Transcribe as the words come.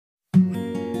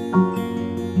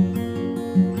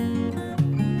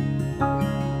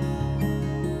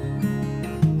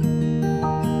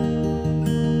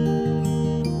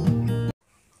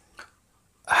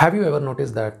Have you ever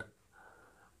noticed that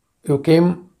you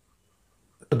came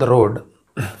to the road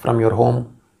from your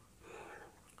home,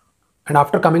 and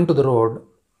after coming to the road,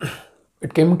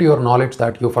 it came to your knowledge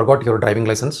that you forgot your driving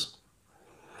license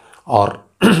or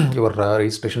your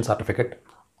registration certificate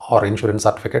or insurance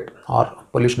certificate or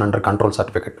pollution under control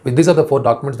certificate. These are the 4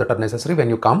 documents that are necessary when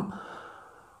you come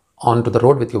onto the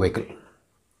road with your vehicle.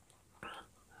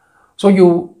 So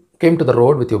you came to the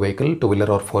road with your vehicle, 2-wheeler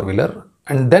or 4-wheeler,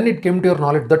 and then it came to your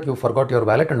knowledge that you forgot your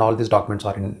wallet and all these documents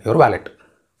are in your wallet.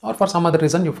 Or for some other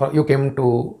reason, you came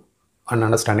to an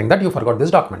understanding that you forgot these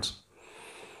documents.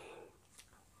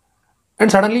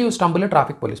 And suddenly you stumble a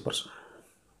traffic police person.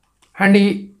 And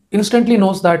he instantly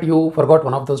knows that you forgot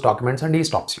one of those documents and he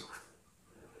stops you.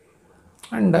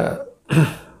 And there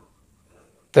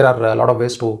are a lot of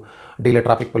ways to deal a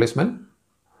traffic policeman.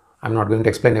 I'm not going to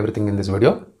explain everything in this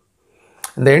video.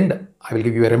 In the end, I will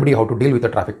give you a remedy how to deal with a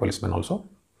traffic policeman also.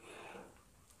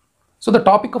 So the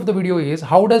topic of the video is,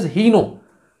 how does he know?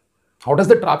 How does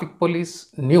the traffic police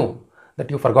knew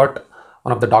that you forgot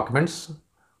one of the documents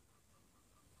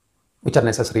which are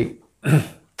necessary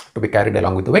to be carried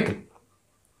along with the vehicle?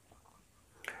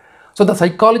 So the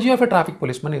psychology of a traffic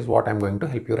policeman is what I'm going to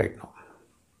help you right now.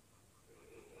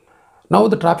 Now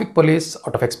the traffic police,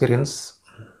 out of experience,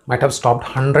 might have stopped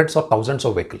hundreds or thousands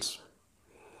of vehicles.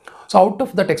 So out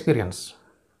of that experience,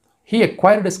 he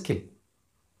acquired a skill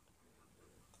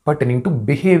pertaining to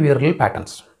behavioral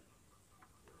patterns.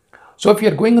 So if you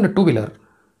are going on a 2-wheeler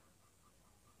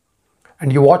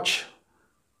and you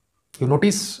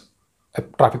notice a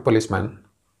traffic policeman,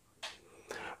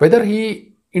 whether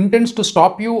he intends to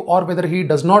stop you or whether he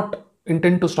does not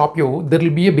intend to stop you, there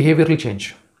will be a behavioral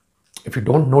change. If you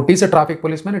don't notice a traffic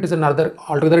policeman, it is another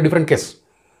altogether different case.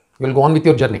 You will go on with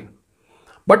your journey.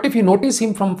 But if you notice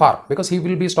him from far, because he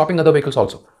will be stopping other vehicles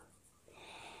also,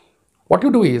 what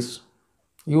you do is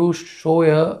you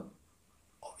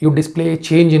display a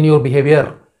change in your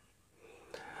behavior.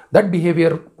 That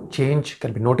behavior change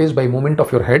can be noticed by movement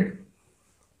of your head,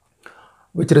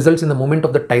 which results in the movement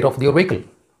of the tire of your vehicle.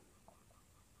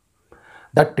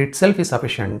 That itself is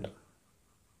sufficient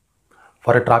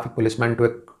for a traffic policeman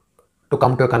to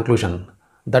come to a conclusion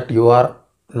that you are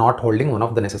not holding one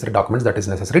of the necessary documents that is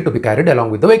necessary to be carried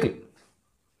along with the vehicle.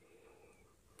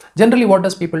 Generally, what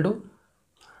does people do?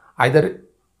 Either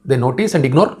they notice and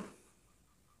ignore,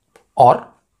 or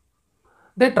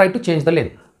they try to change the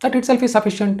lane. That itself is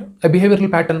sufficient, a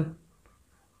behavioral pattern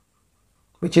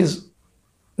which is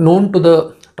known to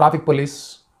the traffic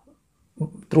police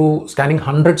through scanning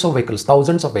hundreds of vehicles,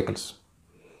 thousands of vehicles.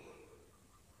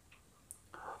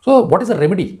 So what is the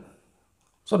remedy?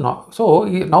 So now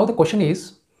the question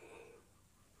is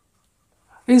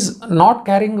not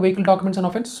carrying vehicle documents an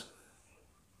offense?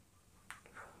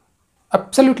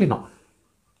 Absolutely no.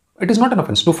 It is not an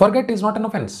offense. To forget is not an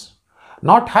offense.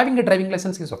 Not having a driving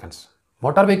license is offense.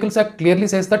 Motor Vehicles Act clearly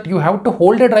says that you have to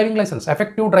hold a driving license,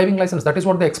 effective driving license. That is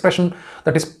what the expression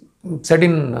that is said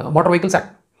in Motor Vehicles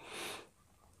Act.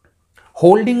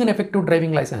 Holding an effective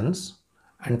driving license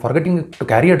and forgetting to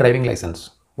carry a driving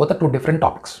license, both are 2 different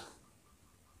topics.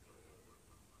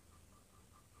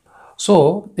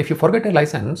 So if you forget a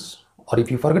license, or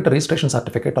if you forget a registration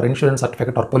certificate or insurance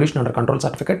certificate or pollution under control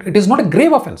certificate, it is not a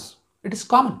grave offense. It is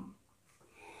common.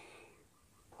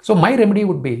 So my remedy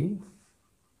would be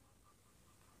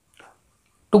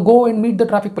to go and meet the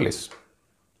traffic police.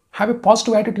 Have a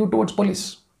positive attitude towards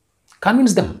police.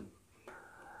 Convince them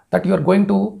that you are going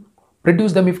to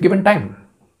produce them if given time.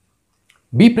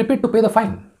 Be prepared to pay the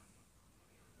fine.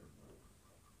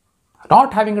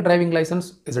 Not having a driving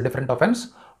license is a different offense.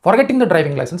 Forgetting the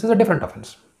driving license is a different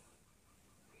offense.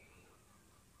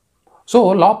 So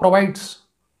law provides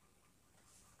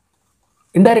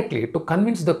indirectly to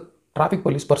convince the traffic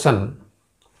police person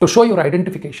to show your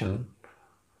identification,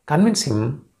 convince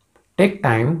him, take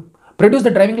time, produce the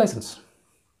driving license,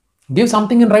 give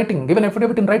something in writing, give an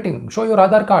affidavit in writing, show your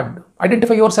Aadhaar card,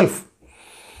 identify yourself.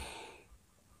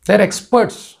 They are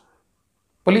experts.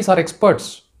 Police are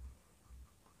experts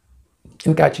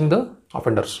in catching the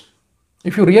offenders.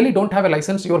 If you really don't have a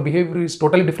license, your behavior is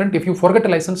totally different. If you forget a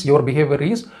license, your behavior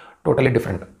is totally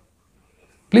different.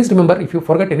 Please remember, if you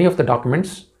forget any of the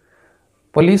documents,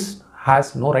 police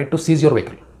has no right to seize your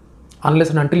vehicle. Unless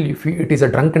and until it is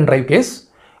a drunk and drive case,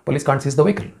 police can't seize the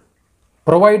vehicle.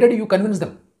 Provided you convince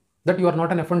them that you are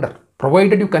not an offender.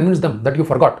 Provided you convince them that you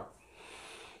forgot.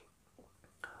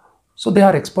 So they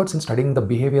are experts in studying the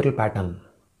behavioral pattern.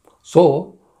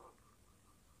 So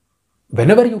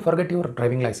whenever you forget your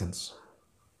driving license,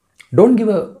 don't give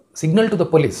a signal to the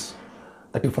police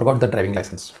that you forgot the driving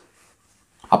license.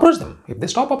 Approach them. If they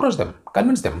stop, approach them.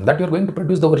 Convince them that you are going to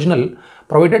produce the original,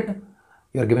 provided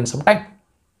you are given some time.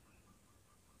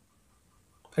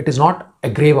 It is not a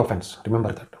grave offense.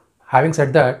 Remember that. Having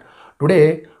said that,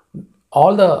 today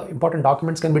all the important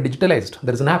documents can be digitalized.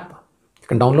 There is an app. You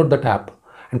can download that app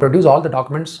and produce all the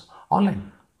documents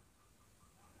online.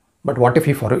 But what if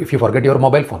you forget your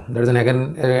mobile phone? There is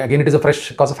again it is a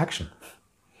fresh cause of action.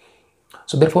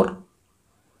 So therefore,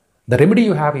 the remedy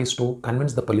you have is to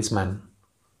convince the policeman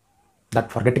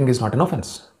that forgetting is not an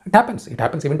offense. It happens. It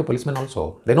happens even to policemen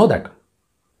also. They know that.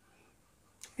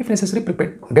 If necessary,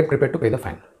 get prepared to pay the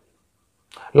fine.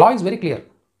 Law is very clear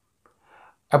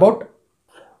about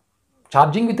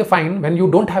charging with a fine when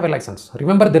you don't have a license.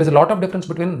 Remember, there is a lot of difference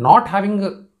between not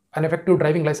having an effective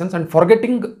driving license and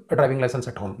forgetting a driving license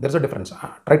at home. There's a difference.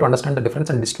 Try to understand the difference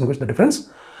and distinguish the difference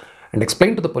and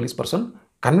explain to the police person,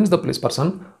 convince the police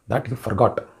person that you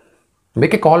forgot.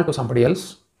 Make a call to somebody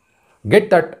else. Get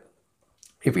that.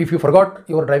 If you forgot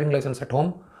your driving license at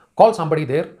home, call somebody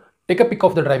there, take a pic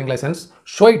of the driving license,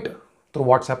 show it through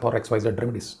WhatsApp or XYZ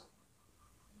remedies.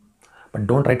 But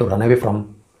don't try to run away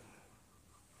from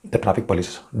the traffic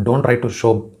police. Don't try to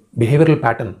show behavioral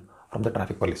pattern from the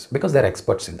traffic police because they're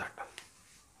experts in that.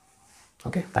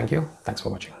 Okay, thank you. Thanks for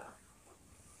watching.